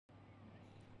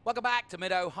Welcome back to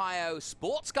Mid-Ohio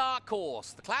Sports Car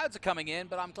Course. The clouds are coming in,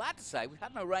 but I'm glad to say we've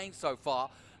had no rain so far.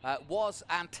 Was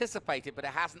anticipated, but it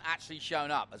hasn't actually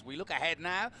shown up. As we look ahead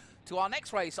now to our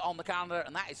next race on the calendar,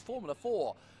 and that is Formula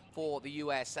 4 for the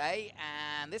USA.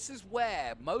 And this is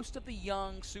where most of the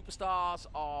young superstars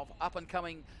of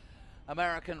up-and-coming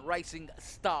American racing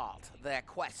start their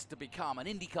quest to become an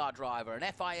IndyCar driver,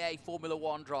 an FIA Formula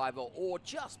 1 driver, or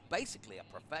just basically a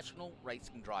professional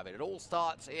racing driver. It all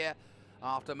starts here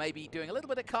after maybe doing a little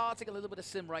bit of karting, a little bit of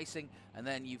sim racing, and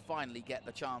then you finally get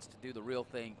the chance to do the real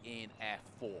thing in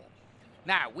F4.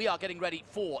 Now, we are getting ready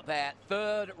for their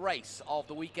third race of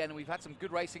the weekend, and we've had some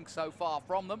good racing so far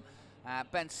from them.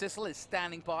 Ben Sissel is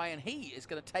standing by, and he is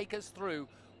going to take us through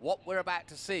what we're about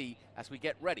to see as we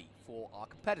get ready for our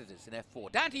competitors in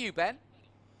F4. Down to you, Ben.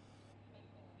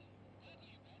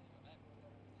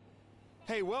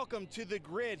 Hey, welcome to the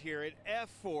grid here at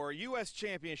F4 U.S.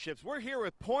 Championships. We're here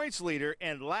with points leader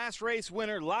and last race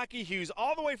winner Lochie Hughes,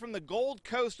 all the way from the Gold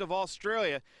Coast of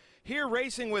Australia, here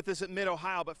racing with us at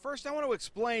Mid-Ohio. But first, I want to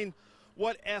explain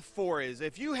what F4 is.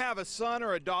 If you have a son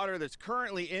or a daughter that's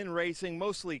currently in racing,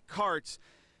 mostly karts,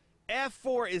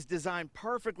 F4 is designed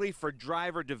perfectly for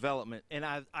driver development. And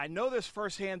I know this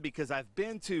firsthand because I've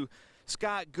been to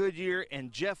Scott Goodyear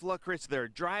and Jeff Luckrich, their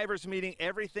drivers meeting,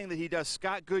 everything that he does.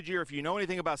 Scott Goodyear, if you know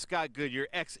anything about Scott Goodyear,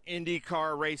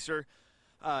 ex-IndyCar racer,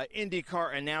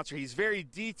 IndyCar announcer, he's very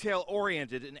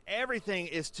detail-oriented, and everything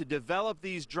is to develop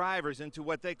these drivers into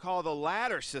what they call the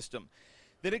ladder system.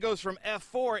 Then it goes from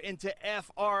F4 into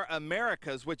FR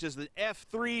Americas, which is the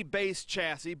F3 base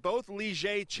chassis, both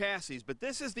Ligier chassis, but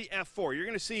this is the F4. You're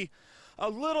going to see a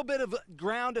little bit of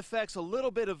ground effects, a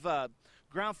little bit of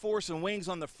ground force and wings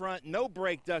on the front, no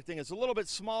brake ducting. It's a little bit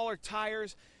smaller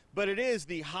tires, but it is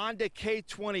the Honda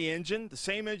K20 engine, the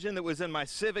same engine that was in my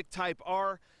Civic Type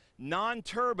R,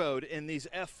 non-turboed in these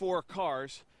F4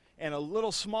 cars, and a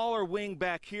little smaller wing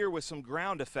back here with some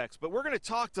ground effects. But we're going to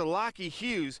talk to Lochie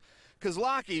Hughes, because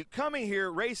Lochie, coming here,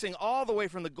 racing all the way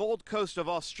from the Gold Coast of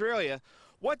Australia,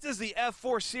 what does the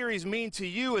F4 series mean to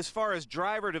you as far as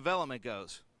driver development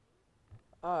goes?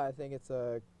 I think it's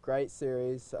a great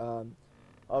series.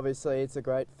 Obviously, it's a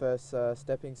great first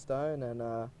stepping stone,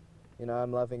 and you know,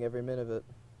 I'm loving every minute of it.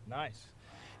 Nice.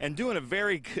 And doing a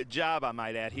very good job, I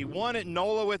might add. He won at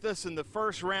NOLA with us in the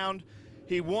first round.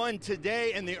 He won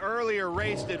today in the earlier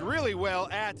race, did really well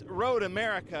at Road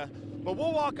America. But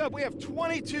we'll walk up. We have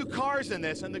 22 cars in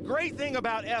this, and the great thing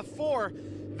about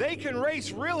F4, they can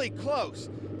race really close.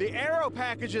 The aero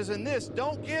packages in this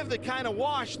don't give the kind of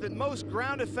wash that most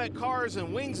ground effect cars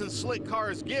and wings and slick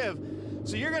cars give.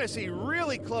 So you're going to see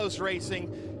really close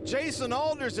racing. Jason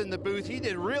Alder's in the booth. He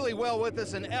did really well with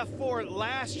us in F4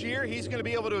 last year. He's going to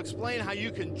be able to explain how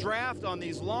you can draft on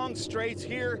these long straights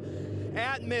here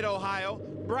at Mid-Ohio.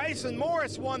 Bryson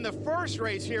Morris won the first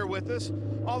race here with us,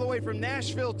 all the way from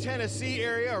Nashville, Tennessee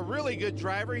area, a really good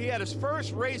driver. He had his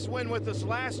first race win with us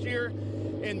last year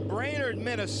in Brainerd,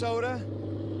 Minnesota.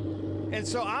 And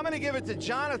so I'm going to give it to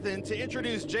Jonathan to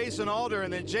introduce Jason Alder,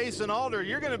 and then Jason Alder,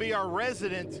 you're going to be our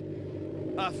resident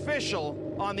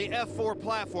official on the F4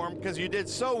 platform because you did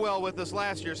so well with us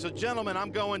last year. So gentlemen,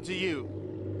 I'm going to you.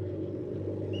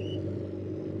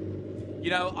 You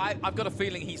know, I've got a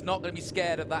feeling he's not going to be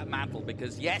scared of that mantle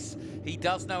because, yes, he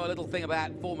does know a little thing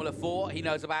about Formula 4. He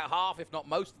knows about half, if not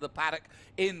most, of the paddock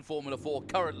in Formula 4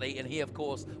 currently. And he, of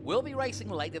course, will be racing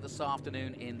later this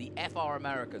afternoon in the FR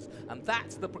Americas. And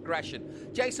that's the progression.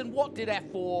 Jason, what did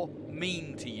F4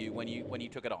 mean to you when you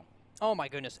took it on? Oh my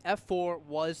goodness, F4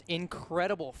 was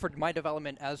incredible for my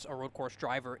development as a road course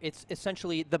driver. It's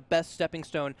essentially the best stepping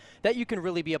stone that you can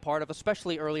really be a part of,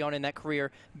 especially early on in that career,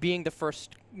 being the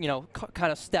first, you know,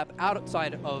 kind of step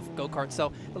outside of go-karts.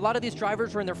 So a lot of these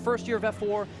drivers were in their first year of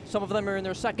F4, some of them are in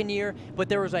their second year, but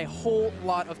there was a whole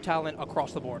lot of talent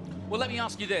across the board. Well, let me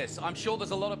ask you this. I'm sure there's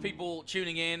a lot of people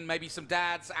tuning in, maybe some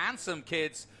dads and some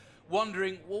kids,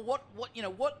 wondering, well,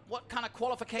 what kind of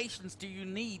qualifications do you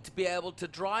need to be able to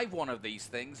drive one of these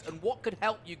things, and what could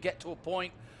help you get to a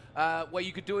point where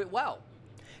you could do it well?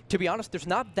 To be honest, there's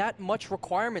not that much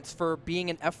requirements for being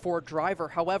an F4 driver.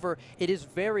 However, it is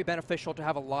very beneficial to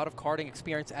have a lot of karting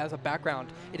experience as a background.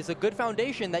 It is a good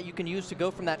foundation that you can use to go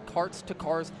from that karts to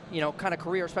cars, you know, kind of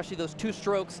career, especially those two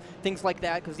strokes, things like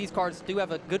that, because these cars do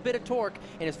have a good bit of torque,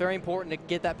 and it's very important to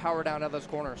get that power down out of those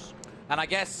corners. And I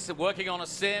guess working on a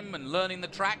sim and learning the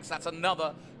tracks, that's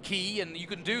another key, and you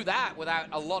can do that without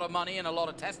a lot of money and a lot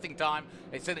of testing time.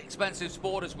 It's an expensive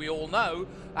sport, as we all know,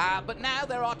 but now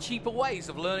there are cheaper ways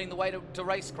of learning the way to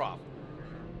racecraft.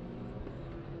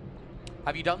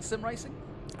 Have you done sim racing?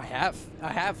 I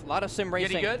have a lot of sim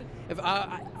racing. Getting good? If,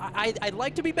 I'd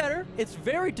like to be better. It's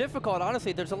very difficult,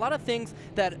 honestly. There's a lot of things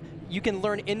that you can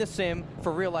learn in the sim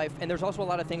for real life, and there's also a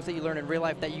lot of things that you learn in real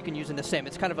life that you can use in the sim.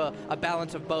 It's kind of a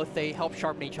balance of both. They help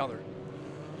sharpen each other.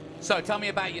 So tell me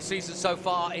about your season so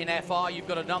far in FR. You've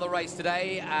got another race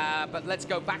today, but let's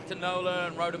go back to NOLA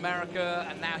and Road America,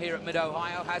 and now here at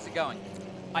Mid-Ohio. How's it going?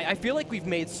 I feel like we've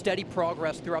made steady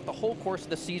progress throughout the whole course of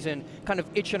the season, kind of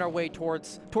itching our way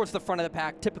towards the front of the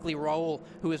pack. Typically Raul,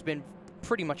 who has been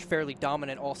pretty much fairly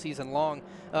dominant all season long.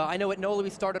 I know at NOLA we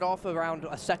started off around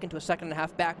a second to a second and a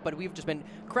half back, but we've just been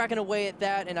cracking away at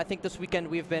that, and I think this weekend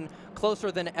we've been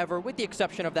closer than ever, with the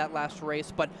exception of that last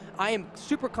race. But I am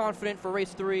super confident for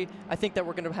race 3. I think that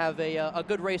we're going to have a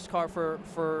good race car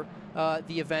for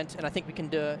the event, and I think we can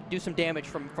do some damage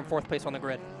from 4th place on the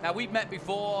grid. Now, we've met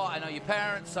before. I know your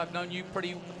parents. I've known you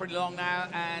pretty long now.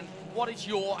 And what is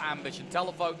your ambition? Tell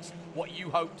the folks what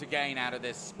you hope to gain out of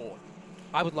this sport.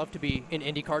 I would love to be an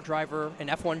IndyCar driver, an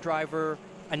F1 driver,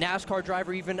 a NASCAR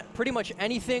driver, even pretty much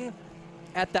anything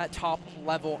at that top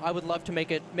level. I would love to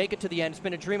make it to the end. It's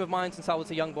been a dream of mine since I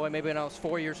was a young boy, maybe when I was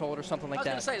 4 years old or something like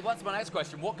that. I was going to say, that's my next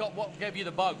question. What gave you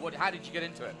the bug? How did you get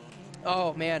into it?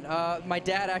 Oh, man. My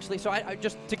dad, actually. So I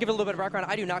just to give a little bit of background,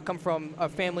 I do not come from a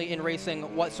family in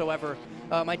racing whatsoever.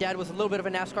 My dad was a little bit of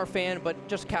a NASCAR fan, but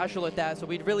just casual at that, so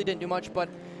we really didn't do much. But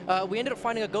we ended up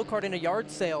finding a go-kart in a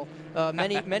yard sale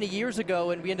many years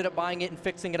ago, and we ended up buying it and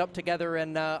fixing it up together.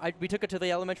 And we took it to the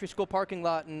elementary school parking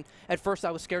lot, and at first I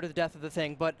was scared to the death of the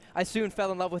thing, but I soon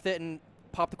fell in love with it and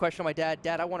popped the question on my dad,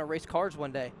 Dad, I want to race cars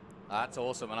one day. That's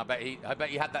awesome, and I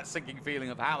bet you had that sinking feeling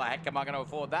of how the heck am I going to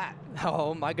afford that?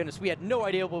 Oh my goodness, we had no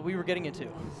idea what we were getting into.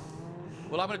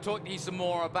 Well, I'm going to talk to you some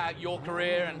more about your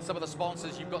career and some of the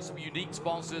sponsors. You've got some unique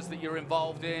sponsors that you're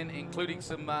involved in, including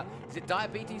some, is it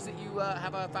diabetes that you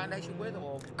have a foundation with?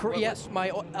 Or yes,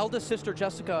 my eldest sister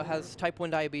Jessica has type 1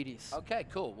 diabetes. Okay,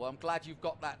 cool. Well, I'm glad you've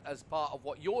got that as part of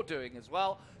what you're doing as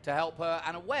well to help her,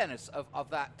 and awareness of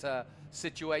that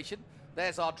situation.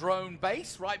 There's our drone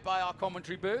base right by our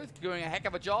commentary booth, doing a heck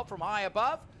of a job from high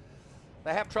above.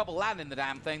 They have trouble landing the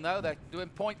damn thing, though. They're doing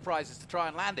point prizes to try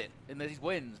and land it in these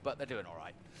winds, but they're doing all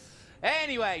right.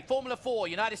 Anyway, Formula 4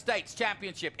 United States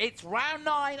Championship. It's round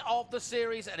 9 of the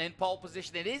series, and in pole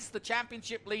position it is the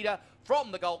championship leader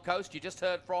from the Gold Coast. You just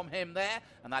heard from him there,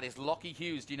 and that is Lochie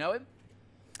Hughes. Do you know him?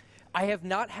 I have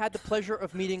not had the pleasure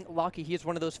of meeting Lochie. He is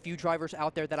one of those few drivers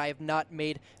out there that I have not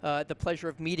made the pleasure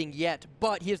of meeting yet.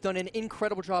 But he has done an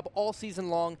incredible job all season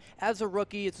long as a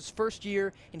rookie. It's his first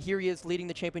year, and here he is leading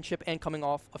the championship and coming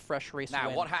off a fresh race win.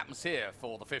 Now, what happens here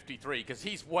for the 53? Because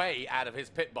he's way out of his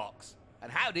pit box. And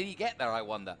how did he get there, I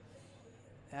wonder?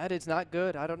 That is not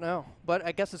good. I don't know. But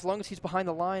I guess as long as he's behind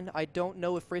the line, I don't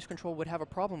know if race control would have a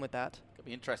problem with that. Could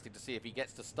be interesting to see if he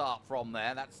gets to start from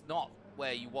there. That's not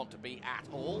where you want to be at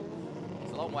all.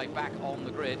 It's a long way back on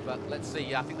the grid, but let's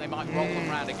see. I think they might roll them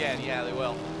around again. Yeah, they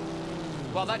will.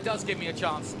 Well, that does give me a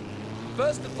chance.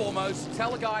 First and foremost,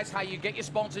 tell the guys how you get your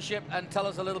sponsorship, and tell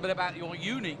us a little bit about your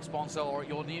unique sponsor or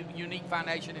your unique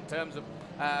foundation in terms of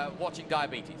watching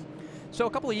diabetes. So a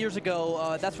couple of years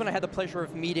ago, that's when I had the pleasure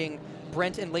of meeting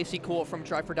Brent and Lacey Cool from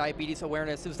Drive for Diabetes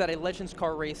Awareness. It was at a Legends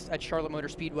car race at Charlotte Motor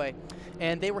Speedway,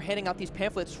 and they were handing out these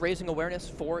pamphlets raising awareness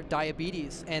for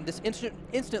diabetes. And this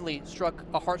instantly struck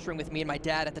a heartstring with me and my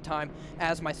dad at the time,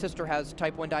 as my sister has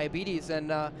type 1 diabetes.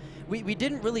 And we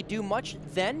didn't really do much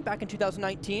then, back in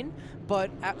 2019, but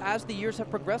as the years have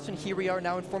progressed, and here we are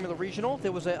now in Formula Regional,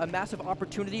 there was a massive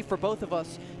opportunity for both of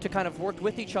us to kind of work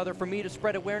with each other, for me to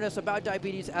spread awareness about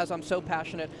diabetes, as I'm so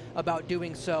passionate about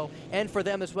doing so, and for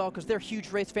them as well, because they're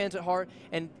huge race fans at heart,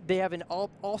 and they have an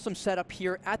awesome setup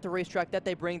here at the racetrack that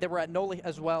they bring. They were at NOLA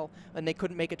as well, and they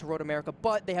couldn't make it to Road America,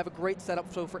 but they have a great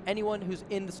setup. So for anyone who's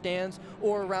in the stands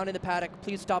or around in the paddock,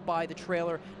 please stop by the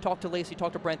trailer, talk to Lacey,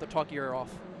 talk to Brent, they'll talk your ear off.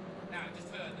 Now, I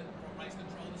just heard that from race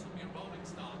control, this will be a rolling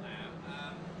start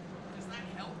now. Does that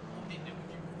help, or would you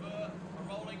prefer a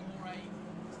rolling or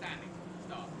a standing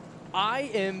start?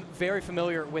 I am very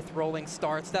familiar with rolling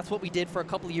starts. That's what we did for a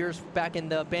couple of years back in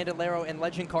the Bandolero and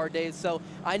Legend car days. So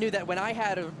I knew that when I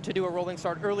had to do a rolling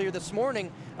start earlier this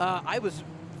morning, I was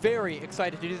very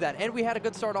excited to do that, and we had a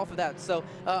good start off of that. So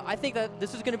I think that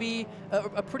this is going to be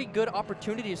a pretty good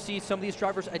opportunity to see some of these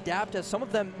drivers adapt, as some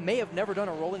of them may have never done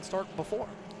a rolling start before.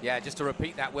 Yeah, just to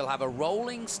repeat that, we'll have a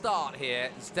rolling start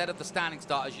here instead of the standing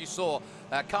start. As you saw,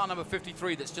 car number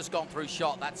 53 that's just gone through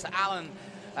shot, that's Alan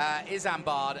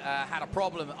Isambard had a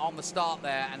problem on the start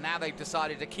there, and now they've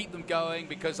decided to keep them going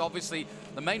because obviously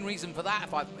the main reason for that,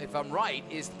 if I'm right,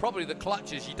 is probably the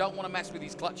clutches. You don't want to mess with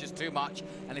these clutches too much,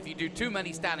 and if you do too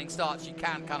many standing starts, you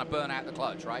can kind of burn out the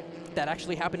clutch, right? That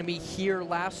actually happened to me here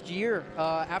last year.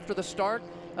 After the start,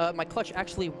 my clutch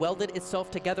actually welded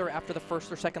itself together after the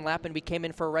first or second lap, and we came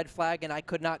in for a red flag, and I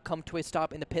could not come to a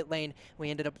stop in the pit lane. We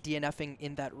ended up DNFing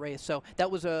in that race. So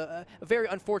that was a very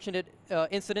unfortunate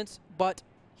incident, but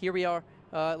here we are.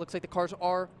 It looks like the cars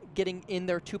are getting in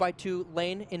their 2x2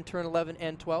 lane in turn 11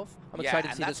 and 12. I'm excited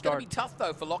to see the start. That's going to be tough,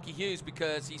 though, for Lochie Hughes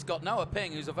because he's got Noah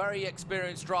Ping, who's a very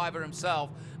experienced driver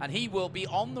himself, and he will be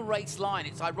on the race line.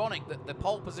 It's ironic that the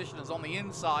pole position is on the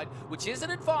inside, which is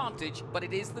an advantage, but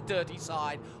it is the dirty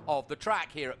side of the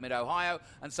track here at Mid-Ohio.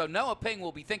 And so Noah Ping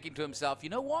will be thinking to himself, you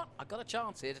know what? I've got a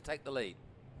chance here to take the lead.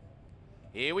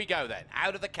 Here we go, then.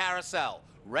 Out of the carousel.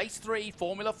 Race 3,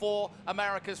 Formula 4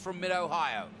 Americas from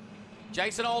Mid-Ohio.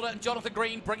 Jason Alder and Jonathan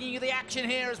Green bringing you the action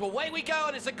here as away we go,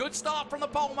 and it's a good start from the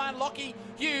pole man, Lochie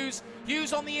Hughes.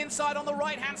 Hughes on the inside on the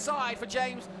right-hand side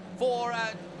for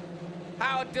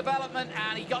Howard Development,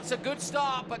 and he got a good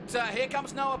start, but here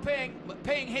comes Noah Ping.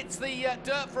 Ping hits the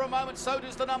dirt for a moment, so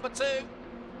does the number 2.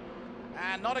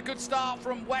 And not a good start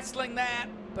from Westling there,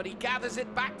 but he gathers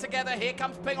it back together. Here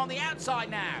comes Ping on the outside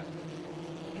now.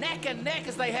 Neck and neck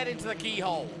as they head into the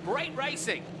keyhole. Great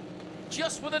racing.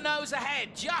 Just with a nose ahead,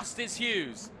 just is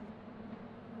Hughes.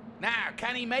 Now,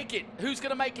 can he make it? Who's going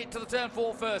to make it to the turn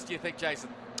 4 first, do you think, Jason?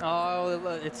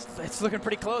 Oh, it's looking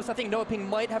pretty close. I think Noah Ping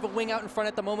might have a wing out in front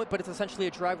at the moment, but it's essentially a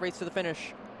drag race to the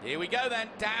finish. Here we go then,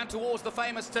 down towards the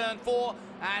famous turn 4,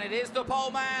 and it is the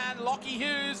pole man, Lochie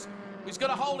Hughes, who's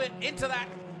going to hold it into that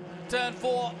turn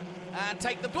 4 and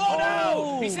take the... Oh,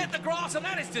 no! He's hit the grass, and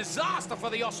that is disaster for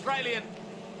the Australian.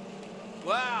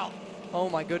 Wow. Oh,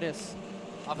 my goodness.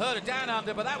 I've heard a down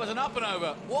under, but that was an up and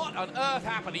over. What on earth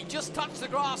happened? He just touched the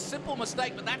grass. Simple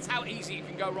mistake, but that's how easy it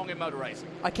can go wrong in motor racing.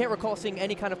 I can't recall seeing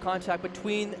any kind of contact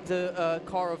between the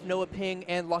car of Noah Ping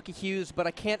and Lochie Hughes, but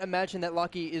I can't imagine that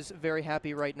Lochie is very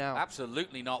happy right now.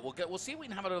 Absolutely not. We'll see if we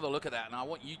can have another look at that, and I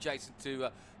want you, Jason,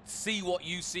 to see what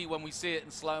you see when we see it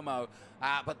in slow-mo.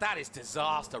 But that is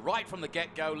disaster right from the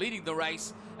get-go, leading the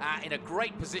race in a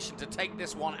great position to take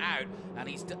this one out, and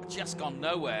he's just gone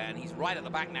nowhere, and he's right at the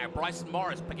back now. Bryson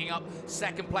Morris picking up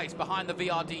second place behind the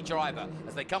VRD driver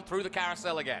as they come through the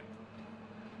carousel again.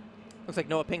 Looks like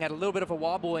Noah Ping had a little bit of a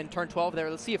wobble in turn 12 there.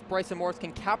 Let's see if Bryson Morris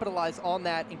can capitalize on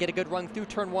that and get a good run through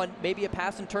turn 1, maybe a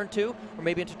pass in turn 2, or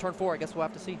maybe into turn 4. I guess we'll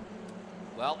have to see.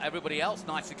 Well, everybody else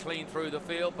nice and clean through the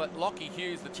field, but Lochie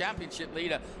Hughes, the championship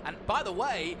leader. And by the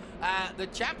way, the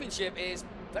championship is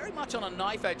very much on a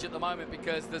knife edge at the moment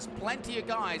because there's plenty of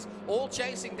guys all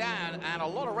chasing down and a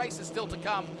lot of races still to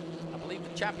come. I believe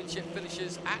the championship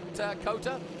finishes at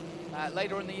COTA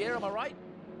later in the year, am I right?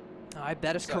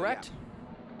 That is correct. Yeah.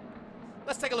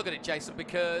 Let's take a look at it, Jason,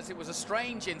 because it was a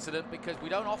strange incident because we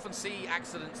don't often see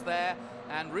accidents there,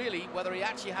 and really, whether he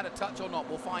actually had a touch or not,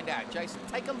 we'll find out. Jason,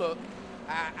 take a look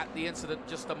at the incident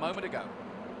just a moment ago.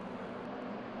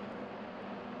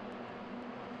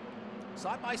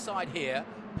 Side by side here,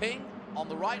 Ping on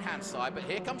the right-hand side, but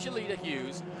here comes your leader,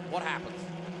 Hughes. What happens?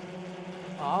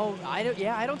 Oh,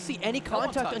 I don't see any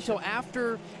contact until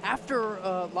after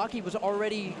Lochie was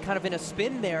already kind of in a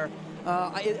spin there.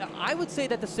 I would say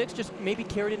that the 6 just maybe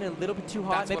carried it in a little bit too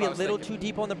hot, maybe a little too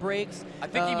deep on the brakes. I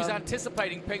think he was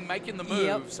anticipating Ping making the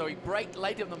move, so he braked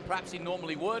later than perhaps he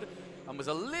normally would, and was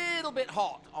a little bit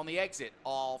hot on the exit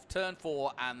of turn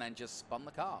 4 and then just spun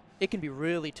the car. It can be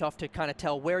really tough to kind of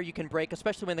tell where you can brake,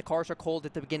 especially when the cars are cold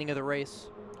at the beginning of the race.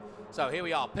 So here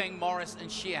we are, Ping, Morris, and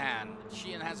Shehan.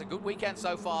 Shehan has a good weekend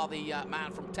so far, the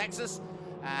man from Texas.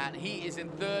 And he is in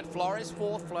 3rd, Flores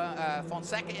 4th,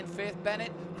 Fonseca in 5th,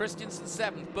 Bennett, Christensen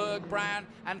 7th, Berg, Brown,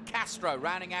 and Castro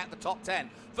rounding out the top 10.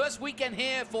 First weekend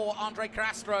here for Andre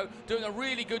Castro, doing a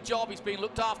really good job. He's being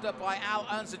looked after by Al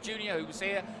Ernst Jr., who was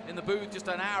here in the booth just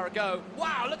an hour ago.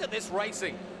 Wow, look at this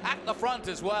racing at the front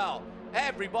as well.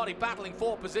 Everybody battling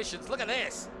for positions. Look at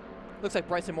this. Looks like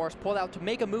Bryson Morris pulled out to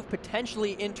make a move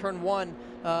potentially in turn 1,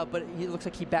 but he looks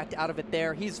like he backed out of it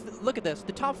there. Look at this,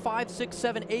 the top 5, 6,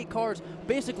 7, 8 cars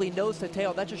basically nose to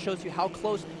tail. That just shows you how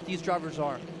close these drivers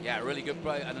are. Yeah, really good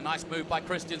play and a nice move by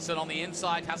Christensen on the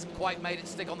inside. Hasn't quite made it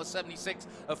stick on the 76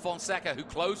 of Fonseca, who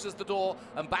closes the door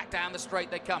and back down the straight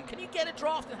they come. Can you get a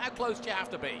draft, and how close do you have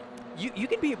to be? You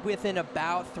can be within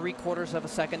about 3/4 of a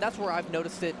second. That's where I've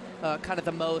noticed it kind of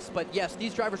the most. But yes,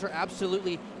 these drivers are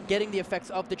absolutely getting the effects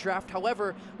of the draft.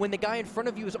 However, when the guy in front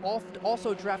of you is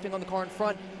also drafting on the car in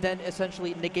front, then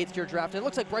essentially negates your draft. And it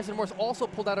looks like Bryson Morris also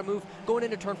pulled out a move going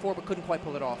into turn 4, but couldn't quite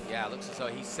pull it off. Yeah, it looks as though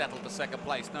he's settled for second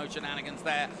place. No shenanigans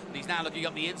there. And he's now looking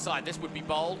up the inside. This would be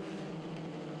bold.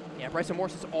 Yeah, Bryson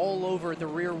Morris is all over the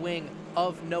rear wing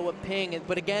of Noah Ping.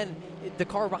 But again, the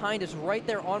car behind is right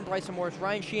there on Bryson Morris.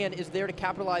 Ryan Shehan is there to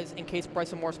capitalize in case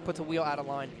Bryson Morris puts a wheel out of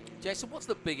line. Jason, what's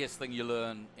the biggest thing you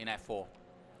learn in F4?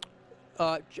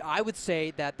 I would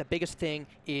say that the biggest thing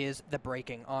is the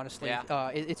braking, honestly. Yeah.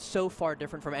 It's so far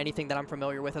different from anything that I'm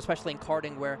familiar with, especially in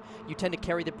karting, where you tend to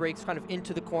carry the brakes kind of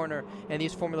into the corner. And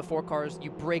these Formula 4 cars,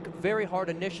 you brake very hard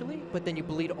initially, but then you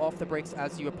bleed off the brakes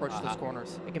as you approach those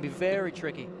corners. It can be very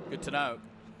tricky. Good to know.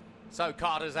 So,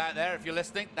 karters out there, if you're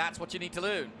listening, that's what you need to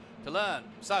learn.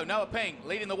 So, Noah Ping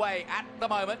leading the way at the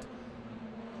moment.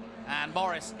 And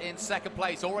Morris in second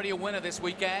place, already a winner this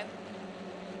weekend.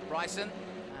 Bryson.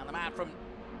 The man from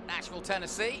Nashville,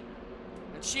 Tennessee,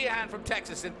 and Shehan from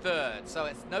Texas in third. So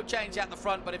it's no change at the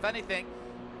front, but if anything,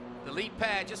 the lead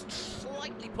pair just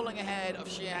slightly pulling ahead of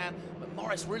Shehan, but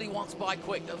Morris really wants by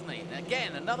quick, doesn't he? And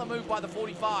again, another move by the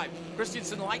 45.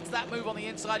 Christensen likes that move on the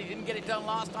inside. He didn't get it done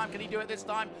last time. Can he do it this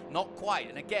time? Not quite.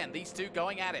 And again, these two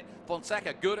going at it.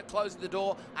 Fonseca good at closing the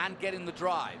door and getting the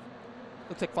drive.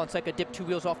 Looks like Fonseca dipped 2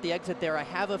 wheels off the exit there. I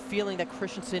have a feeling that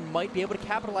Christensen might be able to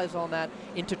capitalize on that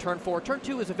into turn 4. Turn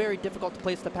 2 is a very difficult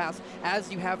place to pass,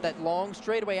 as you have that long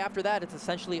straightaway. After that, it's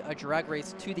essentially a drag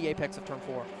race to the apex of turn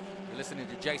 4. You're listening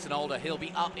to Jason Older. He'll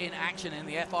be up in action in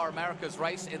the FR Americas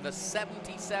race in the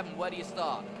 77. Where do you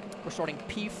start? We're starting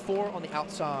P4 on the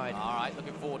outside. All right,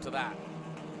 looking forward to that.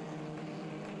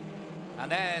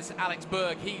 And there's Alex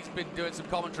Berg. He's been doing some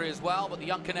commentary as well, but the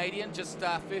young Canadian, just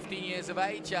 15 years of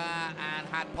age, and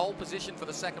had pole position for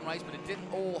the second race, but it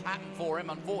didn't all happen for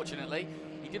him, unfortunately.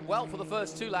 He did well for the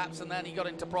first 2 laps, and then he got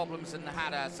into problems and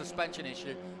had a suspension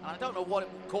issue. And I don't know what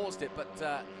caused it,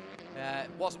 but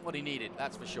it wasn't what he needed,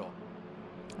 that's for sure.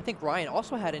 I think Ryan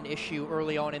also had an issue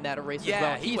early on in that race as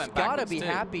well. He He's got to be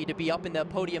happy to be up in the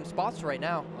podium spots right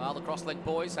now. Well, the Crosslink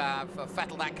boys have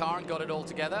fettled that car and got it all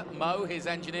together. Mo, his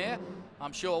engineer,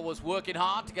 I'm sure was working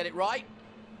hard to get it right.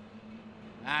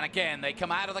 And again, they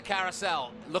come out of the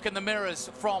carousel. Look in the mirrors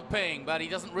from Ping, but he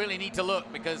doesn't really need to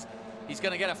look because he's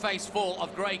going to get a face full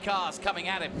of grey cars coming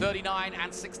at him, 39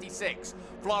 and 66.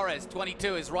 Flores,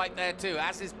 22, is right there too,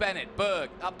 as is Bennett. Berg,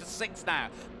 up to 6 now,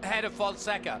 ahead of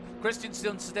Fonseca.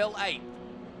 Christensen still 8.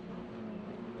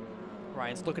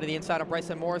 Ryan's looking to the inside of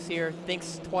Bryson Morris here,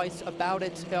 thinks twice about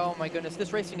it. Oh my goodness,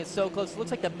 this racing is so close. It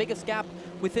looks like the biggest gap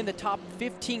within the top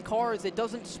 15 cars. It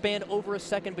doesn't span over a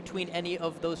second between any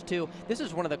of those two. This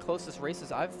is one of the closest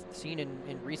races I've seen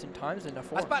in recent times in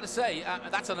F4. I was about to say,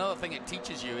 that's another thing it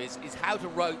teaches you is how to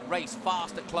race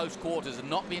fast at close quarters and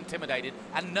not be intimidated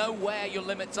and know where your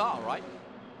limits are, right?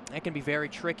 That can be very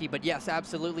tricky, but yes,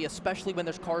 absolutely, especially when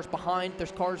there's cars behind,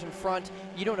 there's cars in front.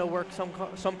 You don't know where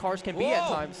some cars can be at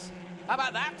times. How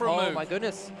about that for a move? Oh my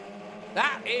goodness.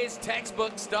 That is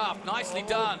textbook stuff. Nicely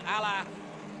done, a la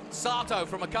Sato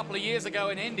from a couple of years ago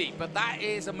in Indy. But that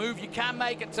is a move you can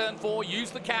make at turn 4.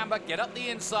 Use the camber, get up the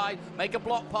inside, make a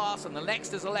block pass, and the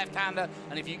next is a left-hander.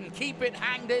 And if you can keep it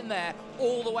hanged in there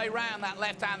all the way around that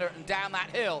left-hander and down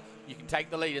that hill, you can take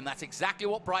the lead. And that's exactly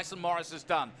what Bryson Morris has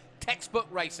done. Textbook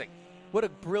racing. What a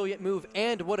brilliant move,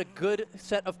 and what a good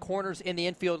set of corners in the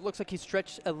infield. It looks like he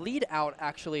stretched a lead out,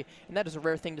 actually, and that is a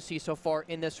rare thing to see so far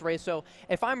in this race. So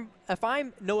if I'm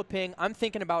Noah Ping, I'm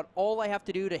thinking about all I have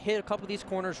to do to hit a couple of these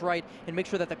corners right and make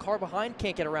sure that the car behind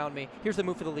can't get around me. Here's the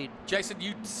move for the lead. Jason,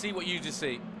 you see what you just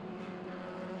see.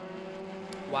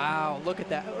 Wow, look at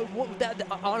that.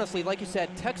 Honestly, like you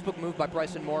said, textbook move by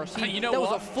Bryson Morris. You know that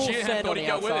what? was a full send on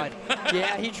the outside.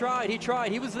 Yeah, he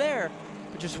tried. He was there,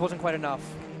 but just wasn't quite enough.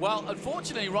 Well,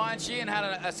 unfortunately, Ryan Shehan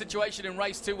had a situation in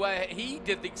race 2 where he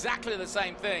did exactly the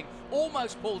same thing,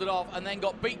 almost pulled it off, and then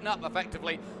got beaten up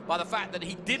effectively by the fact that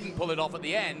he didn't pull it off at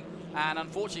the end. And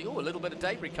unfortunately, a little bit of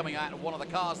debris coming out of one of the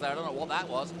cars there. I don't know what that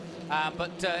was.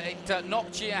 But it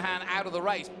knocked Shehan out of the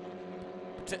race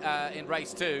in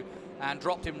race 2 and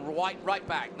dropped him right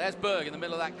back. There's Berg in the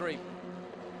middle of that creep.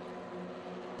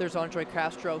 There's Andre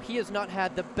Castro. He has not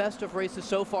had the best of races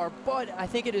so far, but I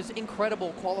think it is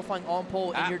incredible qualifying on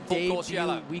pole in your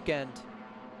debut weekend.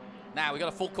 Now, we got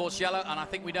a full course yellow, and I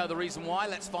think we know the reason why.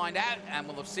 Let's find out, and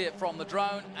we'll see it from the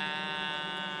drone.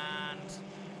 And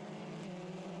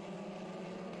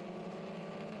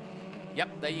yep,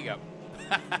 there you go.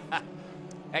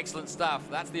 Excellent stuff.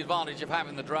 That's the advantage of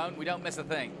having the drone. We don't miss a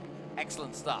thing.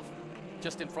 Excellent stuff.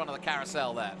 Just in front of the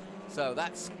carousel there. So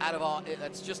that's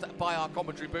that's just by our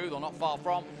commentary booth, or not far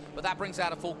from, but that brings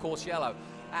out a full course yellow.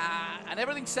 And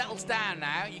everything settles down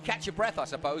now. You catch your breath, I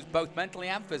suppose, both mentally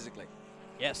and physically.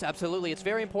 Yes, absolutely. It's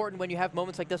very important when you have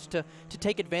moments like this to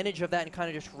take advantage of that and kind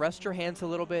of just rest your hands a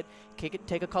little bit,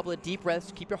 take a couple of deep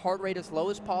breaths, keep your heart rate as low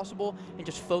as possible, and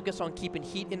just focus on keeping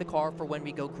heat in the car for when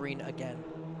we go green again.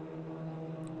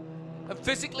 And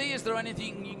physically, is there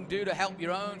anything you can do to help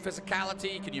your own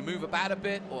physicality? Can you move about a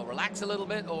bit or relax a little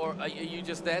bit? Or are you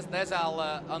just, there's Al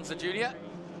Unser Jr.?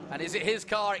 And is it his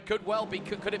car? It could well be.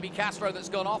 Could it be Castro that's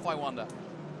gone off, I wonder?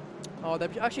 Oh,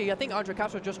 actually, I think Andre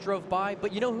Castro just drove by.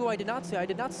 But you know who I did not see? I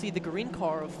did not see the green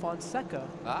car of Fonseca.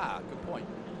 Ah, good point.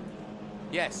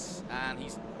 Yes, and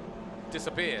he's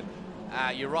disappeared.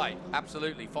 You're right,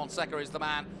 absolutely. Fonseca is the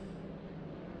man.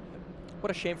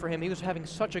 What a shame for him. He was having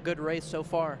such a good race so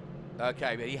far.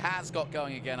 Okay, but he has got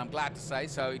going again, I'm glad to say,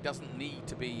 so he doesn't need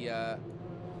to be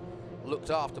looked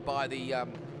after by the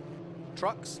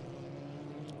trucks.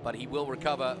 But he will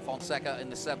recover Fonseca in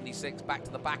the 76 back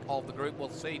to the back of the group. We'll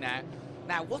see now.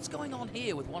 Now, what's going on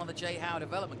here with one of the J. Howe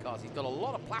development cars? He's got a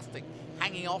lot of plastic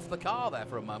hanging off the car there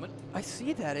for a moment. I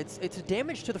see that. It's a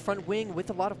damage to the front wing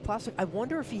with a lot of plastic. I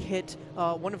wonder if he hit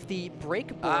one of the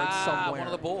brake boards somewhere. One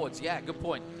of the boards. Yeah, good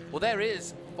point. Well, there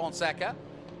is Fonseca.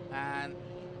 And,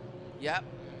 yeah,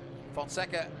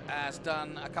 Fonseca has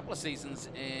done a couple of seasons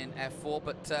in F4,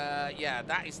 but yeah,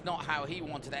 that is not how he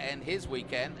wanted to end his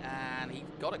weekend, and he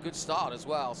got a good start as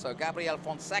well. So Gabriel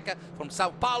Fonseca from Sao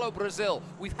Paulo, Brazil.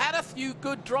 We've had a few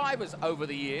good drivers over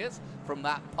the years from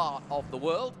that part of the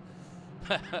world.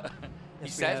 He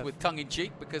says with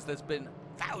tongue-in-cheek, because there's been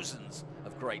thousands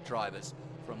of great drivers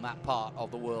from that part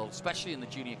of the world, especially in the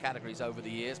junior categories over the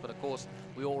years. But of course,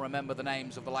 we all remember the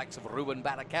names of the likes of Ruben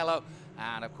Barrichello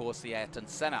and of course the Ayrton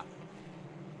Senna.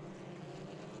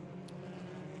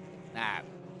 Now,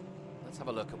 let's have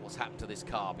a look at what's happened to this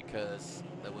car, because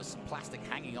there was some plastic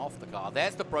hanging off the car.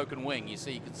 There's the broken wing. You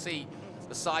can see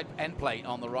the side end plate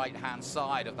on the right-hand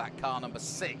side of that car number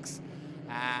 6.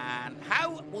 And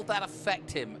how will that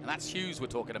affect him? And that's Hughes we're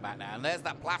talking about now. And there's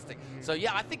that plastic. So,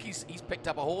 yeah, I think he's picked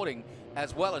up a hoarding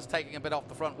as well as taking a bit off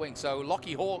the front wing. So,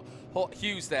 Lochie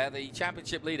Hughes there, the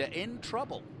championship leader, in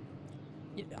trouble.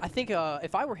 I think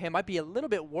if I were him, I'd be a little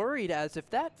bit worried, as if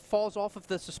that falls off of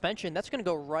the suspension, that's going to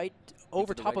go right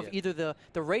over top of either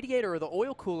the radiator or the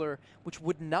oil cooler, which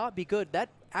would not be good. That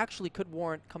actually could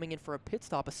warrant coming in for a pit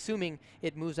stop, assuming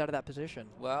it moves out of that position.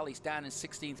 Well, he's down in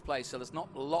 16th place, so there's not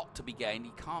a lot to be gained.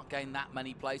 He can't gain that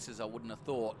many places, I wouldn't have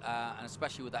thought, and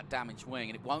especially with that damaged wing.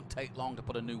 And it won't take long to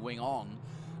put a new wing on,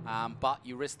 but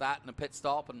you risk that in a pit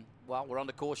stop, and, well, we're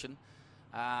under caution.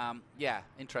 Yeah,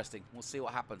 interesting. We'll see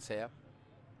what happens here.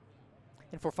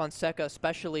 And for Fonseca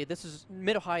especially,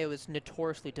 Mid-Ohio is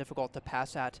notoriously difficult to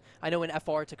pass at. I know in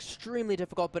FR it's extremely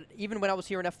difficult, but even when I was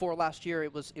here in F4 last year,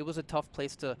 it was a tough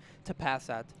place to pass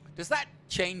at. Does that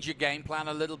change your game plan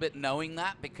a little bit, knowing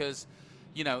that? Because,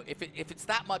 you know, if it's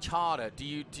that much harder, do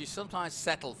you sometimes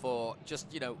settle for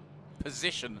just, you know,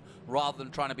 position rather than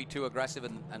trying to be too aggressive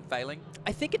and failing?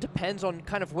 I think it depends on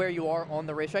kind of where you are on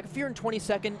the racetrack. If you're in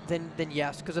 22nd, then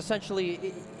yes, because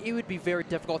essentially it would be very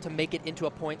difficult to make it into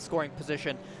a point-scoring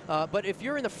position. But if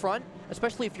you're in the front,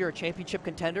 especially if you're a championship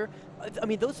contender, I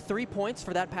mean, those 3 points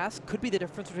for that pass could be the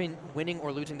difference between winning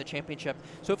or losing the championship.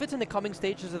 So if it's in the coming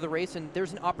stages of the race and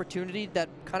there's an opportunity that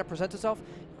kind of presents itself,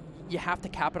 you have to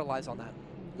capitalize on that.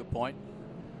 Good point.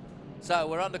 So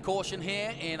we're under caution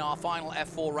here in our final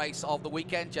F4 race of the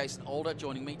weekend. Jason Alder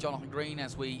joining me, Jonathan Green,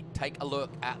 as we take a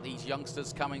look at these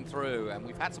youngsters coming through. And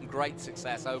we've had some great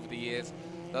success over the years.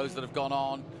 Those that have gone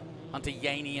on. Hunter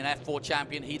Yaney, an F4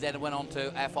 champion. He then went on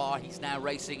to FR. He's now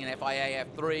racing in FIA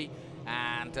F3.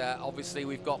 And obviously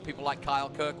we've got people like Kyle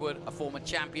Kirkwood, a former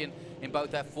champion in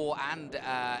both F4 and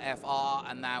FR,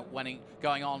 and now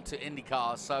going on to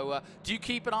IndyCars. So do you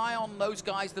keep an eye on those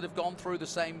guys that have gone through the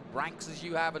same ranks as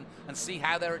you have and see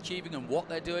how they're achieving and what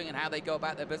they're doing and how they go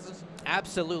about their business?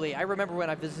 Absolutely. I remember when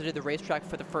I visited the racetrack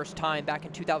for the first time back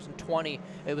in 2020.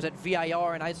 It was at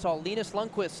VIR, and I saw Linus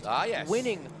Lundqvist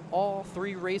winning all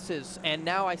 3 races, and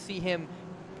now I see him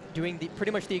doing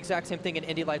pretty much the exact same thing in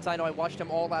Indy Lights. I know I watched him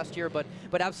all last year, but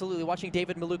absolutely watching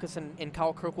David Malukas and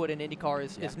Kyle Kirkwood in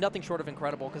IndyCar is nothing short of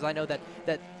incredible, because I know that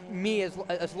me as well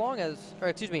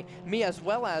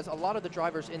as a lot of the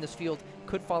drivers in this field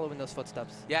could follow in those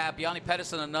footsteps. Yeah, Bjarne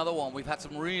Pedersen, another one. We've had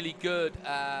some really good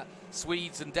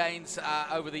Swedes and Danes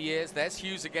over the years. There's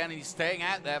Hughes again, and he's staying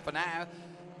out there for now.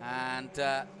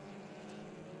 And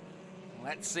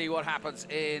let's see what happens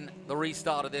in the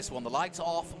restart of this one. The lights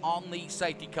off on the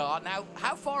safety car. Now,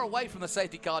 how far away from the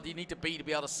safety car do you need to be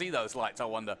able to see those lights, I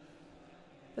wonder?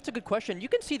 That's a good question. You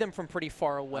can see them from pretty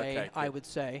far away, okay, cool. I would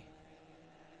say.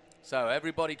 So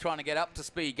everybody trying to get up to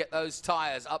speed, get those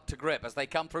tyres up to grip as they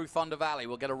come through Thunder Valley.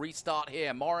 We'll get a restart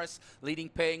here. Morris leading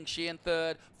Ping, Shehan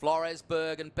third, Flores,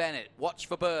 Berg and Bennett. Watch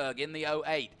for Berg in the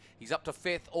 08. He's up to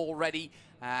 5th already.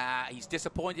 He's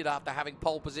disappointed after having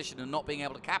pole position and not being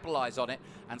able to capitalise on it.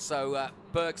 And so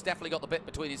Berg's definitely got the bit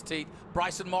between his teeth.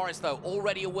 Bryson Morris, though,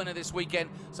 already a winner this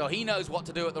weekend, so he knows what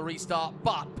to do at the restart.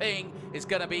 But Ping is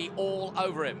going to be all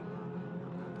over him.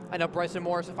 I know Bryson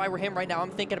Morris, if I were him right now,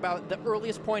 I'm thinking about the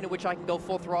earliest point at which I can go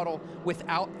full throttle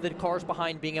without the cars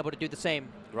behind being able to do the same.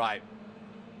 Right.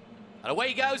 And away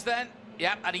he goes then.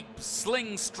 Yep, and he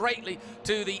slings straightly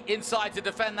to the inside to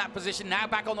defend that position. Now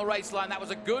back on the race line. That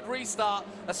was a good restart,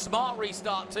 a smart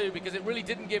restart too, because it really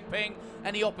didn't give Ping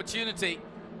any opportunity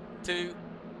to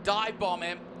dive bomb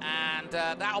him, and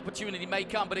that opportunity may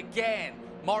come, but again,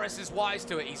 Morris is wise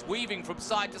to it. He's weaving from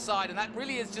side to side, and that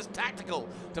really is just tactical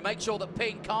to make sure that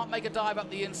Ping can't make a dive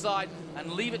up the inside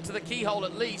and leave it to the keyhole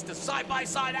at least. A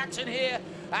side-by-side action here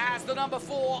as the number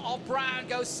 4 of Brown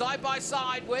goes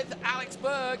side-by-side with Alex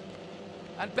Berg.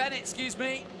 And Bennett, excuse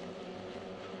me.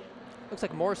 Looks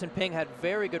like Morris and Ping had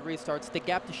very good restarts. The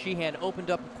gap to Shehan opened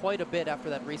up quite a bit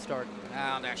after that restart.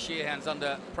 Now Shehan's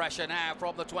under pressure now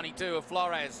from the 22 of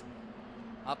Flores.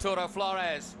 Arturo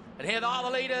Flores. And here are the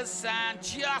leaders, and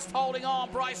just holding on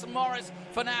Bryson Morris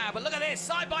for now. But look at this,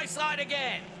 side by side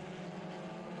again.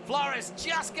 Flores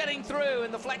just getting through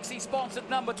in the Flexi-sponsored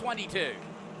number 22.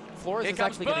 Flores is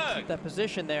actually going to keep that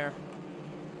position there.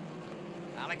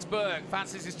 Alex Berg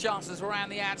fancies his chances around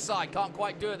the outside. Can't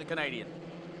quite do it, the Canadian.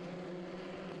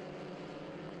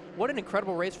 What an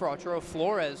incredible race for Arturo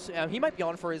Flores. He might be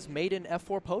on for his maiden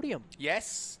F4 podium.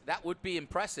 Yes, that would be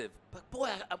impressive. But boy,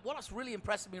 what's really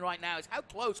impressing me right now is how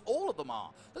close all of them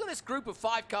are. Look at this group of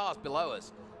 5 cars below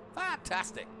us.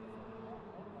 Fantastic.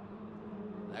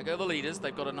 There go the leaders.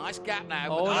 They've got a nice gap now.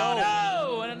 Oh,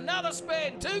 no! And another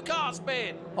spin. 2-car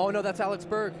spin. Oh, no, that's Alex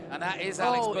Berg. And that is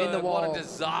Alex Berg. In the wall. What a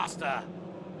disaster.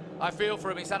 I feel for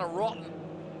him. He's had a rotten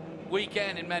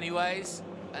weekend in many ways.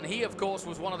 And he, of course,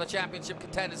 was one of the championship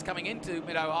contenders coming into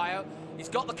Mid-Ohio. He's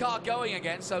got the car going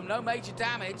again, so no major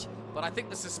damage. But I think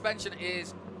the suspension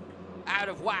is out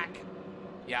of whack.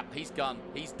 Yeah, he's done.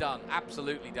 He's done.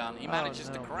 Absolutely done. He manages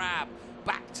to crab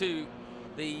back to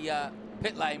the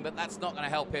pit lane, but that's not going to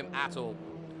help him at all.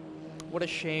 What a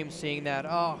shame seeing that.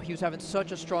 Oh, he was having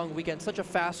such a strong weekend, such a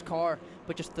fast car,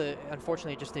 but just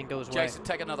unfortunately, it just didn't go his way. Jason,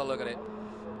 take another look at it.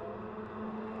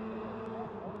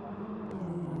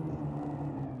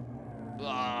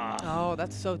 Oh,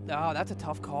 that's a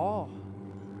tough call.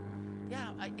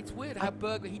 Yeah, it's weird how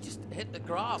Berg, he just hit the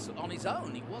grass on his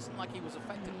own. He wasn't like he was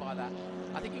affected by that.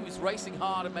 I think he was racing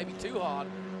hard and maybe too hard,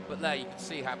 but there you can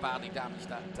see how badly damaged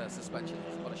that suspension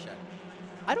is. What a shame.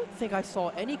 I don't think I saw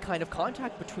any kind of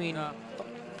contact between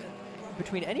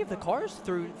any of the cars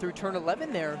through turn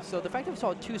 11 there. So the fact that we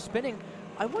saw 2 spinning,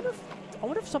 I wonder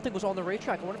if something was on the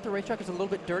racetrack. I wonder if the racetrack is a little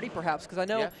bit dirty, perhaps, because I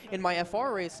know in my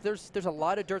FR race, there's a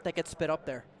lot of dirt that gets spit up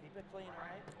there. Keep it clean, all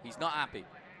right? He's not happy.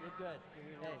 You're good.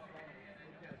 Hey.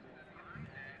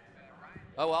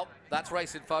 Oh well, that's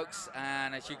racing, folks.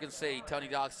 And as you can see, Tony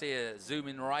Garcia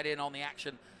zooming right in on the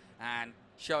action and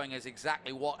showing us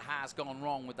exactly what has gone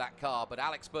wrong with that car. But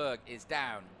Alex Berg is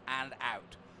down and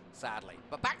out, sadly.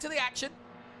 But back to the action.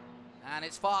 And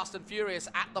it's fast and furious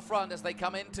at the front as they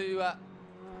come into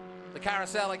the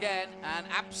carousel again, and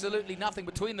absolutely nothing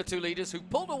between the 2 leaders, who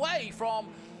pulled away from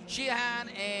Shehan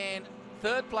in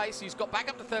 3rd place, who's got back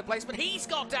up to 3rd place, but he's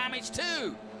got damage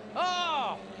too.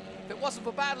 Oh, if it wasn't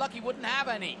for bad luck, he wouldn't have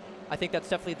any. I think that's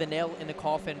definitely the nail in the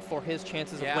coffin for his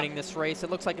chances of winning this race. It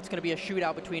looks like it's going to be a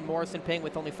shootout between Morris and Ping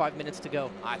with only 5 minutes to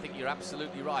go. I think you're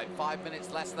absolutely right. 5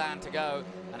 minutes less than to go,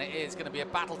 and it is going to be a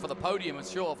battle for the podium, I'm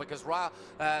sure, because Ryan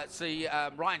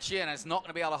Shehan is not going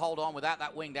to be able to hold on without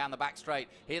that wing down the back straight.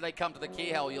 Here they come to the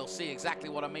keyhole. You'll see exactly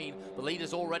what I mean. The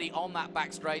leader's already on that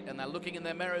back straight, and they're looking in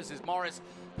their mirrors. Is Morris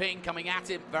Ping coming at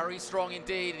him, very strong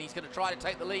indeed, and he's going to try to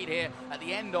take the lead here at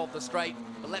the end of the straight.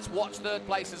 But let's watch 3rd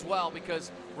place as well,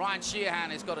 because Ryan Shehan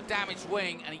has got a damaged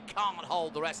wing and he can't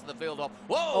hold the rest of the field off.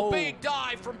 Whoa, big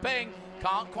dive from Ping.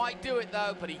 Can't quite do it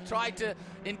though, but he tried to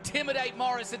intimidate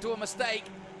Morris into a mistake.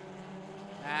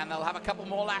 And they'll have a couple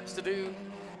more laps to do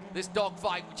this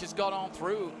dogfight, which has gone on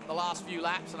through the last few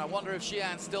laps. And I wonder if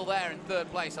Shehan's still there in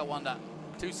 3rd place, I wonder.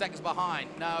 2 seconds behind.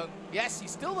 No, yes,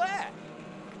 he's still there.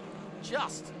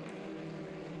 Just.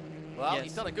 Well,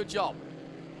 he's done a good job.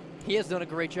 He has done a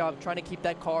great job trying to keep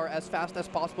that car as fast as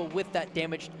possible with that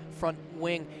damaged front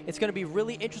wing. It's going to be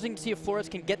really interesting to see if Flores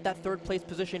can get that 3rd place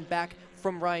position back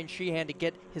from Ryan Shehan to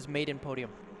get his maiden podium.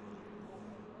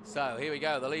 So here we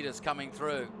go, the leaders coming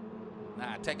through.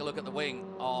 Now take a look at the wing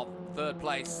of 3rd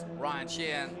place, Ryan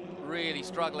Shehan. really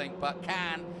struggling, but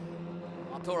can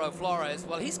Arturo Flores,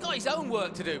 well, he's got his own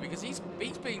work to do because he's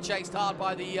being chased hard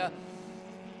by the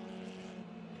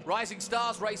Rising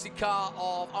Stars racing car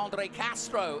of Andre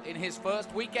Castro in his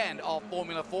first weekend of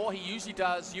Formula 4. He usually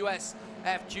does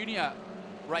USF Junior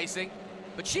racing,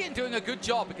 but Shehan doing a good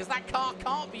job because that car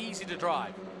can't be easy to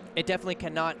drive. It definitely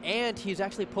cannot, and he's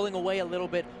actually pulling away a little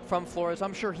bit from Flores.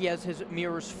 I'm sure he has his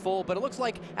mirrors full, but it looks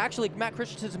like actually Matt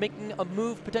Christensen is making a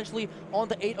move potentially on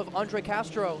the 8 of Andre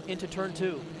Castro into turn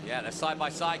 2. Yeah, they're side by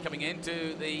side coming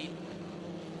into the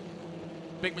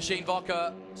Big Machine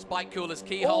Vodka Spike Coolers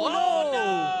keyhole. Oh,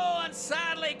 no! And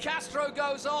sadly, Castro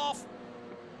goes off.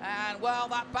 And, well,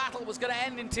 that battle was going to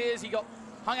end in tears. He got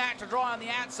hung out to dry on the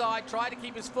outside, tried to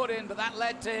keep his foot in, but that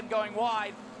led to him going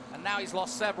wide. And now he's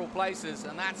lost several places,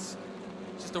 and that's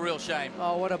just a real shame.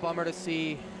 Oh, what a bummer to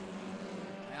see.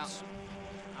 Yeah.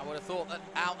 I would have thought that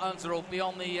Al Unser will be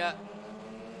on the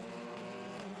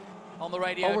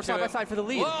radio. Oh, we're side by side for the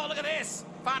lead. Whoa, look at this.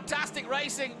 Fantastic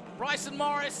racing. Bryson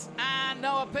Morris and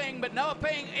Noah Ping, but Noah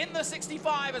Ping in the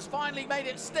 65 has finally made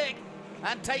it stick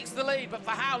and takes the lead, but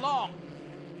for how long?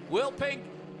 Will Ping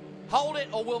hold it,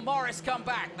 or will Morris come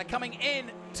back? They're coming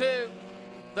in to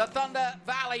the Thunder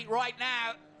Valley right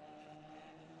now.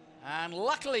 And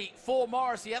luckily for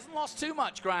Morris, he hasn't lost too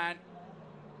much ground,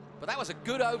 but that was a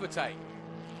good overtake.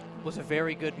 Was a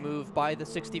very good move by the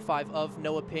 65 of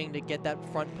Noah Ping to get that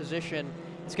front position.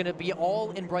 It's going to be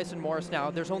all in Bryson Morris now.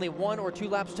 There's only 1 or 2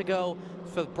 laps to go,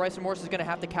 so Bryson Morris is going to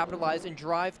have to capitalize and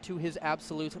drive to his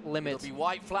absolute limits. It'll be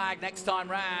white flag next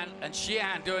time round, and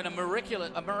Shehan doing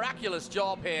a miraculous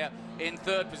job here in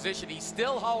 3rd position. He's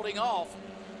still holding off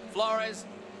Flores.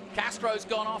 Castro's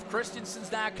gone off.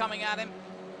 Christensen's now coming at him.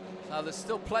 So there's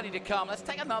still plenty to come. Let's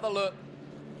take another look.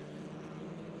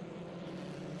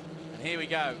 And here we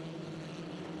go.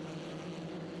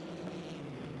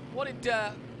 What did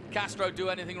Castro do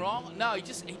anything wrong? No, they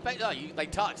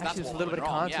touched. That's Actually, what a little bit of went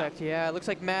wrong, contact. Yeah, it looks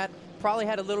like Matt probably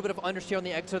had a little bit of understeer on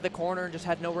the exit of the corner and just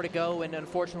had nowhere to go, and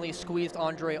unfortunately squeezed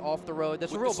Andre off the road.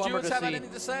 That's a real bummer to see. Would the stewards have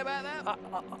anything to say about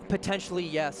that? Potentially,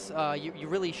 yes. You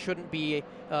really shouldn't be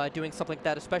doing something like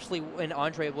that, especially when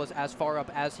Andre was as far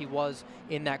up as he was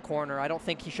in that corner. I don't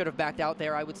think he should have backed out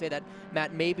there. I would say that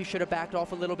Matt maybe should have backed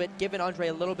off a little bit, given Andre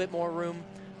a little bit more room.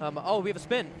 Oh, we have a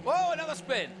spin. Whoa, another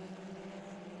spin.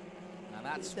 And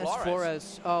that's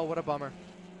Flores. Oh, what a bummer.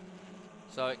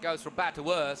 So it goes from bad to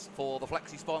worse for the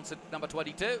Flexi sponsored number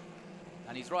 22.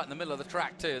 And he's right in the middle of the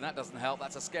track too, and that doesn't help.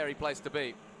 That's a scary place to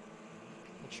be.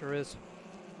 It sure is.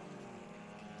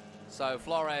 So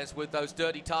Flores with those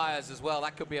dirty tires as well,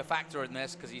 that could be a factor in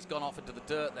this because he's gone off into the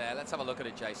dirt there. Let's have a look at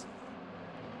it, Jason.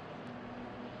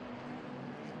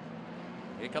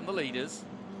 Here come the leaders.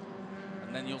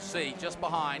 And then you'll see just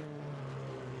behind.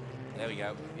 There we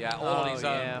go. Yeah, all on his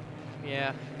own.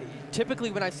 Yeah. Typically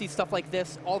when I see stuff like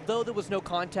this, although there was no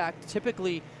contact,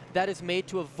 typically that is made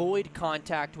to avoid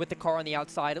contact with the car on the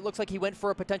outside. It looks like he went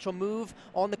for a potential move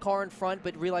on the car in front,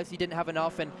 but realized he didn't have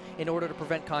enough, and in order to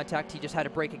prevent contact, he just had to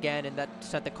brake again, and that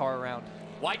sent the car around.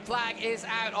 White flag is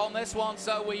out on this one,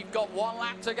 so we've got 1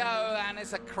 lap to go, and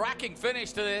it's a cracking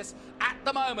finish to this. At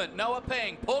the moment, Noah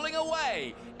Ping pulling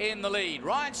away in the lead.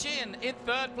 Ryan Shehan in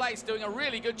 3rd place, doing a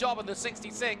really good job in the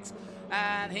 66.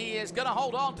 And he is going to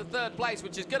hold on to 3rd place,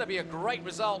 which is going to be a great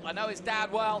result. I know his dad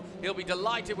well. He'll be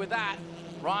delighted with that.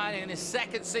 Ryan in his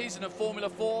 2nd season of Formula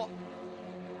 4.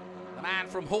 The man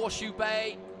from Horseshoe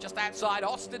Bay, just outside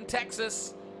Austin,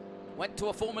 Texas. Went to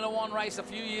a Formula 1 race a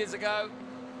few years ago.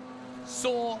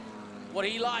 Saw what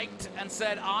he liked and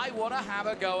said, I want to have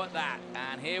a go at that.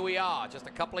 And here we are, just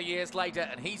a couple of years later,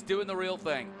 and he's doing the real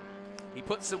thing. He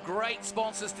put some great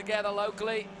sponsors together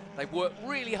locally. They've worked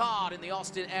really hard in the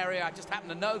Austin area. I just happen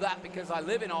to know that because I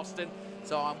live in Austin,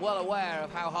 so I'm well aware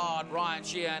of how hard Ryan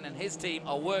Shehan and his team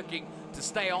are working to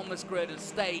stay on this grid and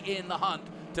stay in the hunt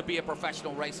to be a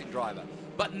professional racing driver.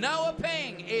 But Noah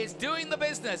Ping is doing the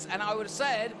business, and I would have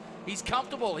said he's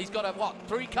comfortable. He's got a,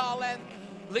 3-car length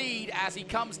lead as he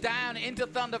comes down into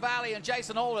Thunder Valley. And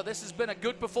Jason Alder, this has been a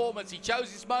good performance. He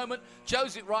chose his moment,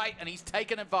 chose it right, and he's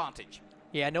taken advantage.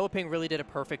 Yeah, Noah Ping really did a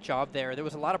perfect job there. There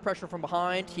was a lot of pressure from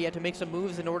behind. He had to make some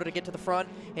moves in order to get to the front,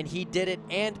 and he did it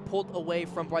and pulled away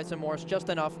from Bryson Morris just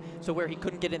enough so where he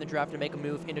couldn't get in the draft to make a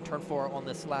move into turn 4 on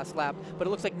this last lap. But it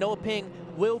looks like Noah Ping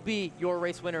will be your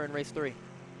race winner in race 3.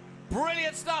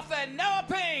 Brilliant stuff then. Noah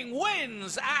Ping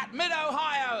wins at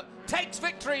Mid-Ohio, takes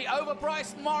victory over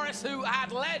Bryson Morris, who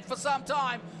had led for some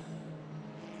time.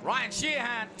 Ryan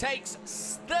Shehan takes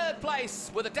 3rd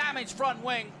place with a damaged front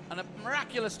wing and a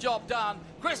miraculous job done.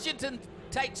 Christensen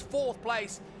takes 4th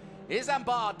place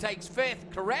Isambard takes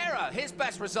 5th. Carrara, his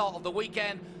best result of the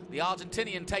weekend. The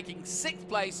Argentinian taking 6th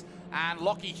place. And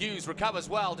Lochie Hughes recovers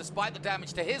well despite the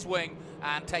damage to his wing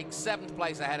and takes 7th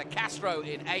place ahead of Castro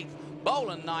in 8th.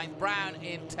 Bolen 9th. Brown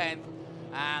in 10th.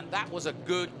 And that was a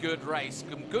good race.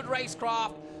 Some good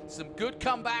racecraft, some good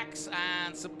comebacks,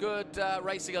 and some good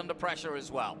racing under pressure as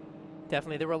well.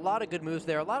 Definitely, there were a lot of good moves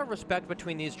there, a lot of respect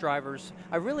between these drivers.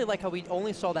 I really like how we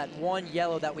only saw that one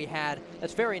yellow that we had.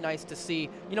 That's very nice to see.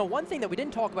 You know, one thing that we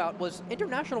didn't talk about was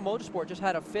International Motorsport just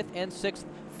had a 5th and 6th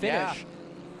finish.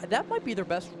 Yeah. That might be their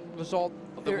best result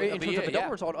in terms of a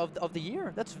double result of the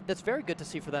year. That's very good to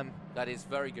see for them. That is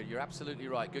very good. You're absolutely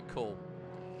right. Good call.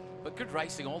 But good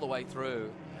racing all the way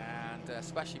through, and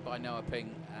especially by Noah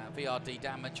Ping. VRD,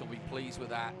 Dan Mitchell will be pleased with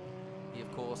that. He,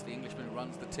 of course, the Englishman who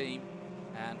runs the team.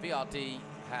 And VRD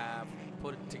have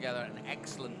put together an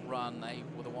excellent run. They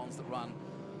were the ones that run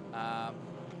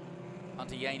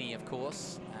under Yaney, of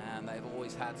course, and they've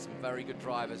always had some very good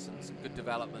drivers and some good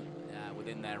development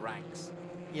within their ranks.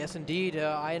 Yes, indeed.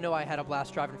 I know I had a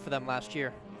blast driving for them last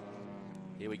year.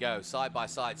 Here we go,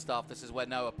 side-by-side stuff. This is where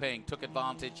Noah Ping took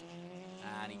advantage,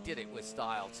 and he did it with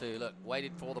style too. Look,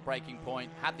 waited for the braking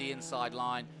point, had the inside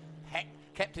line,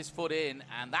 kept his foot in,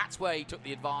 and that's where he took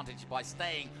the advantage by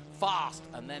staying fast,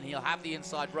 and then he'll have the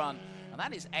inside run, and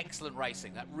that is excellent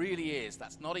racing. That really is.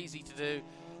 That's not easy to do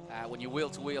when you're wheel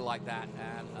to wheel like that,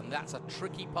 and that's a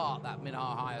tricky part, that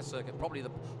mid-higher circuit, probably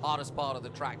the hardest part of the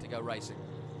track to go racing.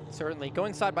 Certainly.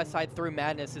 Going side by side through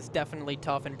madness is definitely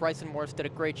tough, and Bryson Morris did a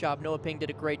great job. Noah Ping did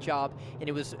a great job, and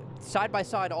it was side by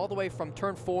side all the way from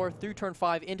turn 4 through turn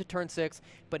 5 into turn 6,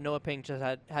 but Noah Ping just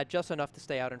had just enough to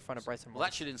stay out in front of Bryson Morris. Well,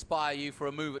 that should inspire you for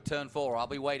a move at turn 4. I'll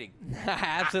be waiting.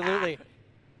 Absolutely.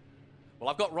 Well,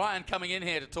 I've got Ryan coming in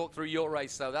here to talk through your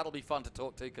race, so that'll be fun to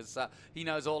talk to because he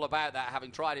knows all about that,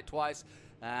 having tried it twice.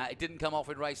 It didn't come off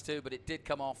in race 2, but it did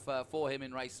come off for him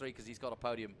in race 3 because he's got a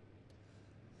podium.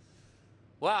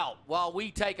 Well, while we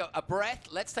take a breath,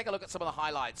 let's take a look at some of the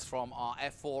highlights from our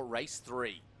F4 race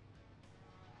 3.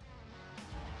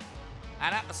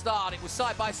 And at the start, it was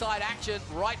side-by-side action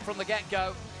right from the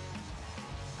get-go.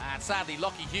 And sadly,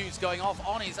 Lochie Hughes going off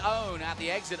on his own at the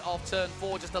exit of turn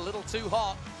 4, just a little too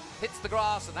hot. Hits the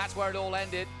grass, and that's where it all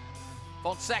ended.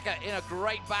 Fonseca in a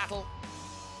great battle.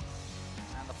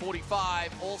 And the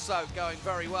 45 also going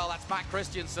very well. That's Matt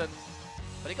Christensen.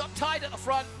 But he got tight at the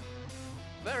front.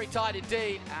 Very tight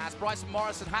indeed, as Bryson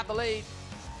Morris had the lead.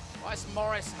 Bryson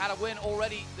Morris had a win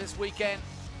already this weekend.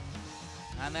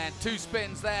 And then 2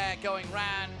 spins there going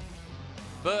round.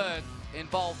 Berg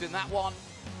involved in that one.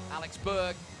 Alex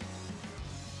Berg.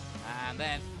 And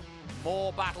then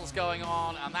more battles going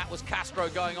on, and that was Castro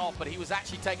going off, but he was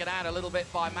actually taken out a little bit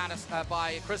by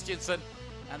Christensen.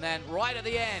 And then right at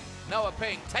the end, Noah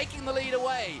Ping taking the lead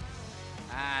away.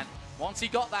 And once he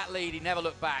got that lead, he never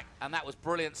looked back, and that was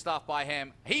brilliant stuff by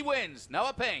him. He wins,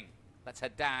 Noah Ping. Let's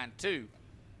head down to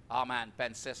our man,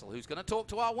 Ben Sissel, who's going to talk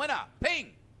to our winner,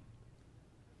 Ping.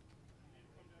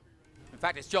 In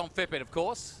fact, it's John Fippin, of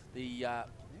course, the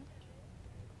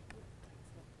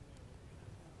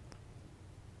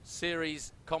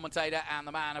series commentator and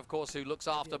the man, of course, who looks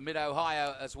after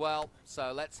Mid-Ohio as well.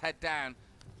 So let's head down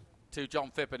to John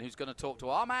Fippin, who's going to talk to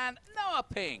our man, Noah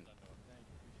Ping.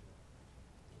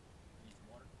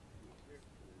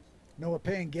 Noah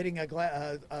Ping getting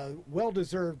a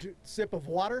well-deserved sip of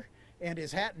water and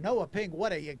his hat. Noah Ping,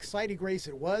 what an exciting race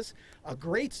it was. A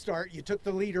great start. You took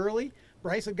the lead early.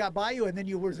 Bryson got by you, and then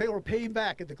you were able to pay him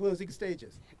back at the closing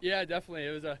stages. Yeah, definitely.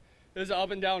 It was an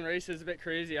up and down race. It was a bit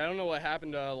crazy. I don't know what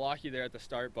happened to Lochie there at the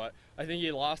start, but I think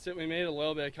he lost it. We made a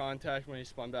little bit of contact when he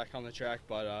spun back on the track,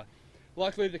 but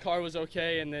luckily the car was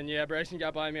okay. And then, yeah, Bryson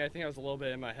got by me. I think I was a little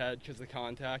bit in my head because of the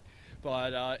contact.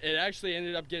 But it actually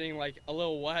ended up getting like a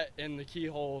little wet in the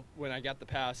keyhole when I got the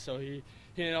pass. So he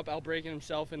ended up out-braking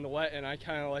himself in the wet, and I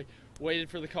kind of like waited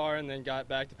for the car and then got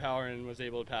back to power and was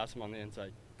able to pass him on the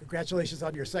inside. Congratulations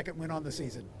on your second win on the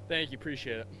season. Thank you,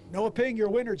 appreciate it. Noah Ping, your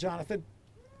winner, Jonathan.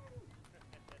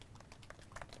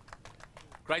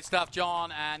 Great stuff,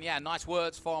 John, and yeah, nice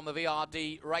words from the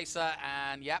VRD racer,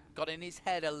 and yep, got in his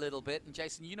head a little bit, and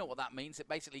Jason, you know what that means. It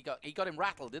basically he got him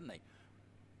rattled, didn't he?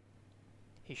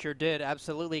 He sure did,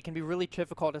 absolutely. It can be really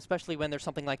difficult, especially when there's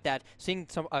something like that. Seeing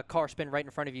a car spin right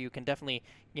in front of you can definitely,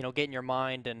 get in your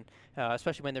mind, and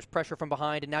especially when there's pressure from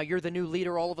behind, and now you're the new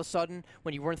leader all of a sudden.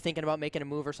 When you weren't thinking about making a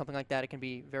move or something like that, it can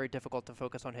be very difficult to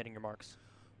focus on hitting your marks.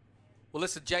 Well,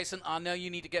 listen, Jason, I know you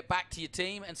need to get back to your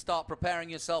team and start preparing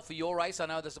yourself for your race. I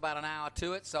know there's about an hour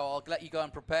to it, so I'll let you go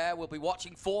and prepare. We'll be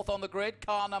watching 4th on the grid,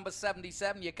 car number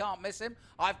 77. You can't miss him.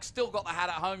 I've still got the hat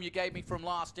at home you gave me from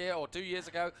last year or 2 years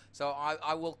ago, so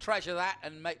I will treasure that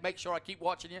and make sure I keep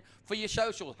watching you. For your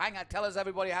socials, hang out, tell us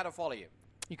everybody how to follow you.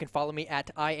 You can follow me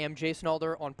at I am Jason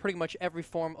Alder on pretty much every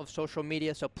form of social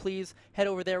media, so please head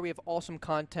over there. We have awesome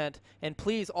content, and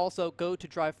please also go to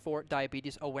Drive for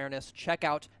Diabetes Awareness. Check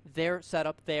out their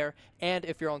setup there, and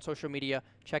if you're on social media,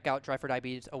 check out Drive for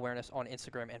Diabetes Awareness on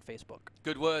Instagram and Facebook.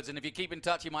 Good words, and if you keep in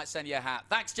touch, you might send you a hat.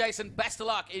 Thanks, Jason. Best of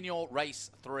luck in your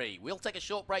race 3. We'll take a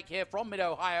short break here from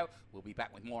Mid-Ohio. We'll be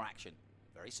back with more action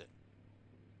very soon.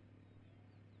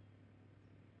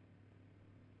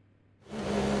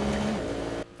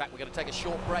 In fact, we're going to take a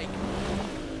short break.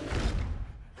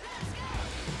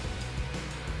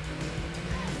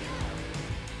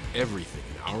 Everything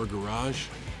in our garage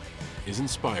is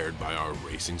inspired by our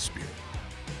racing spirit.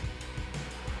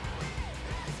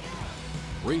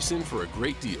 Race in for a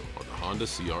great deal on the Honda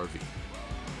CR-V.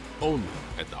 Only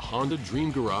at the Honda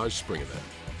Dream Garage Spring Event.